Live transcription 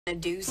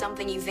do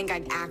something, you think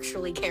I'd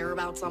actually care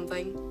about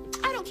something?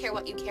 I don't care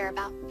what you care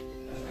about.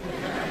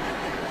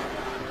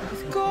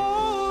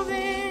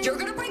 You're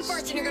gonna break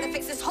first and you're gonna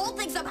fix this whole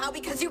thing somehow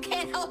because you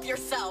can't help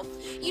yourself.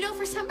 You know,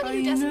 for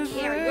somebody who doesn't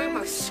care, you're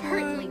most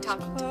certainly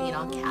talking to me in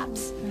all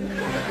caps.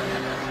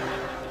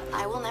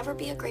 I will never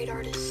be a great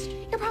artist.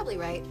 You're probably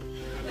right.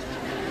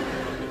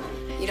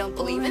 You don't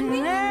believe in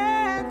me?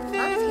 Not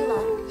if you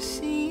won't.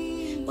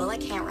 Well, I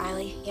can't,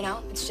 Riley. You know,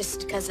 it's just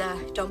because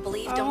don't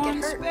believe, don't get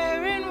hurt.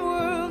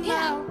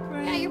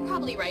 Yeah, you're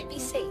probably right. Be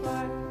safe.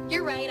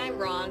 You're right, I'm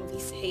wrong. Be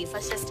safe.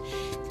 Let's just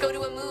go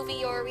to a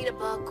movie or read a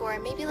book or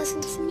maybe listen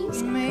to some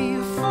music.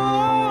 Let's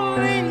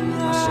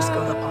just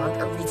go to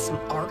art or read some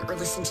art or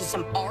listen to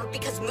some art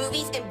because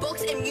movies and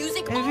books and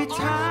music all art.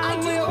 I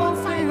do it all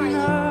the time, Riley.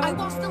 I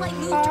watch the light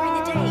move during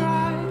the day.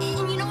 And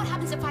you know what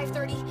happens at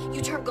 5:30?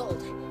 You turn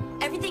gold.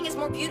 Everything is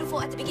more beautiful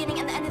at the beginning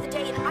and the end of the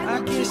day, and I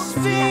want people to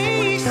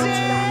see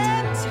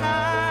that. I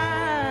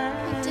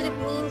didn't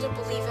mean to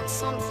believe in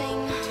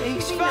something.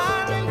 Takes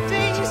violent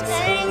things,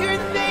 anger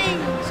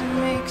things, and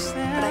makes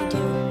them But I do.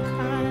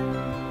 kind.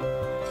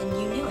 And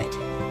you knew it.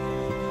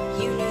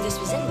 You knew this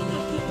was in me.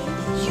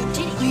 You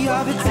did it. We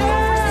are the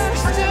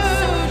dust to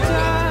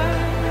die.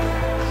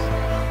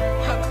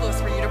 How close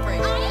were you to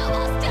break? I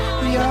almost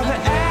died! We are the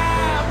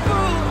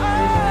apple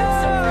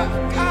of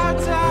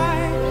God's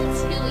eye. Me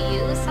too,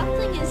 you.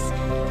 Something is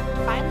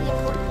finally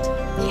important.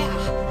 Yeah.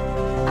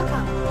 How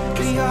come?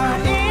 We are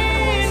infinite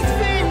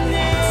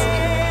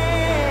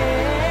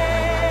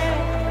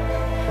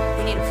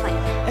We need a plan.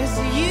 as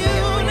the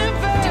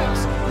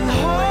universe we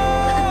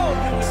hold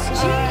Gee, I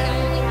inside.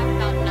 only have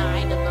about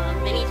 9 of them.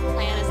 And each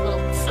plan is a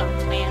little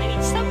sub-plan, and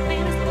each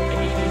sub-plan is a little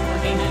baby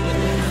plan.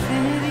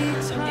 Infinity Do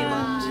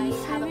times I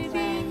have a infinity.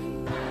 plan?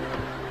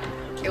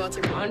 Okay, what's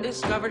your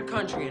Undiscovered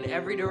country in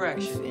every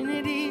direction.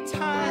 Infinity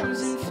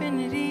times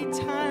infinity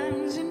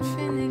times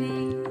infinity.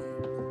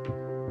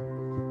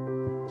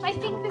 I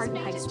think this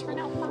may just turn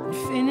out fine.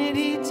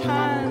 Infinity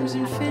times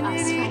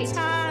infinity That's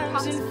right.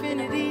 times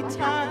infinity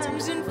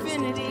times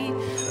infinity.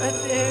 Let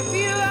there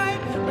be light,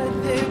 let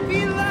there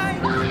be light.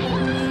 Let me be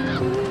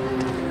light.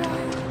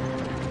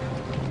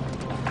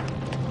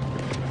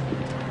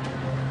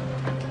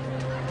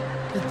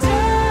 The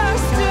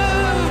dust to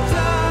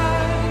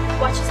die.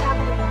 What just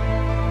happened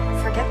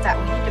again? Forget that.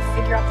 We need to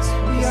figure out this. We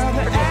are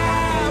the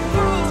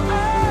apple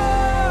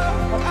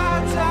of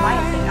God's Maya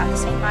eye. thing. I'm the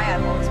same Maya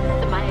I've always been.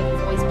 The Maya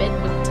you've always been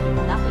wouldn't take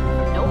nothing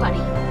from nobody.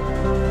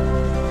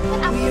 But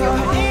after We your are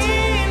art,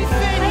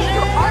 Maya,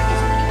 your art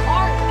is who you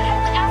are. You gotta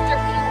look after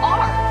who you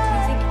are. Do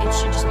you think it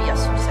should just be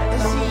us who said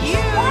As it? the But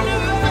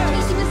universe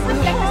taking the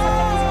subject is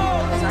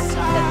Because I think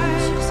that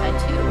we should decide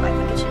too. I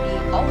think it should be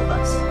all of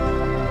us.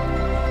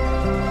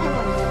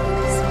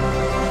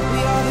 we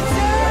are the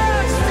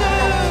dust to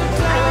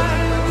die.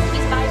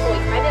 He's my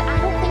boyfriend, and I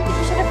don't think that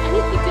you should have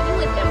anything to do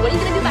with him. What are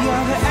you gonna do We about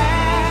are it? the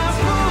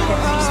apple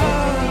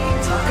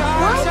of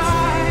God's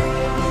eye.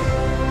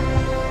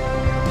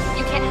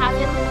 You can't have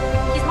him.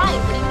 He's mine.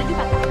 What are you gonna do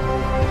about that?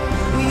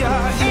 We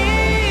are I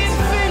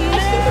think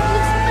if you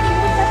have somebody who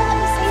would never let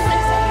me say what I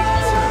said to you.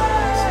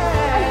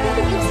 I think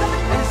if you have somebody who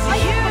would as the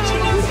fight for what you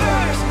believe in.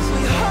 universe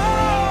we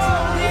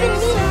hold Even me,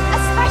 inside.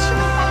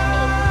 especially fight me.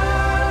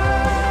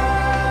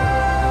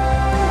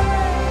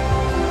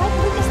 If you like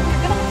Lucas, then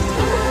you're gonna have to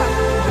take him from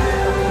me.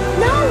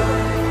 No!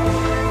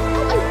 No,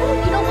 I won't.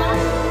 You know why?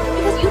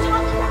 Because you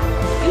taught me that.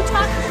 You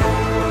taught me that.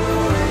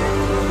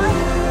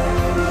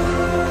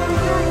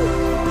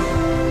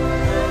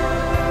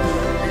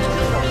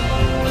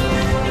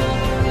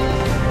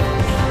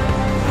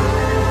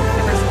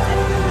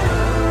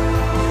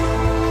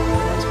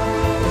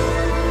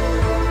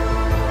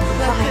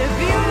 Let there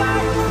be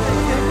light, let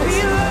there be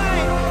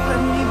light.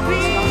 Let me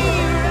be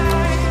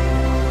right.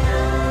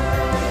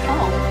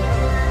 Oh.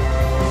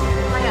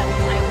 Maya,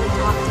 I only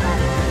talked about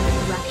it.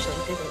 You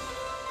actually did it.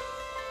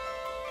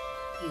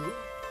 You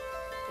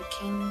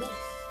became me.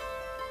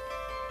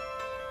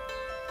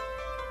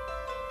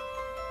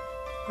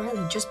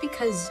 Riley, just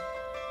because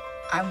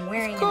I'm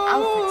wearing an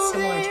outfit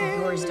similar to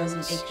yours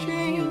doesn't make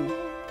me you.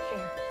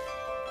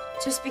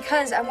 Just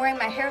because I'm wearing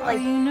my hair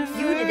like you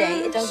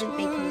today, it doesn't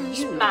make me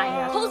you.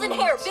 Maya. Clothes and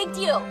hair, big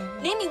deal.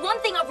 Name me one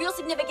thing of real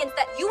significance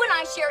that you and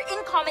I share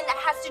in common that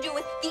has to do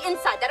with the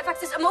inside, that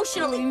affects us We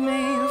emotionally.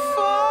 may have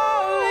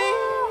fallen.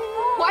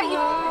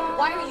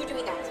 Why are you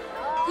doing that?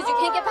 Because you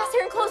can't get past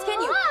hair and clothes, can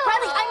you?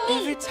 Riley, I'm me.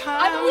 Every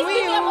time I've always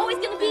been me. I'm we always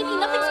gonna be me.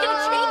 Nothing's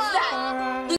gonna change that.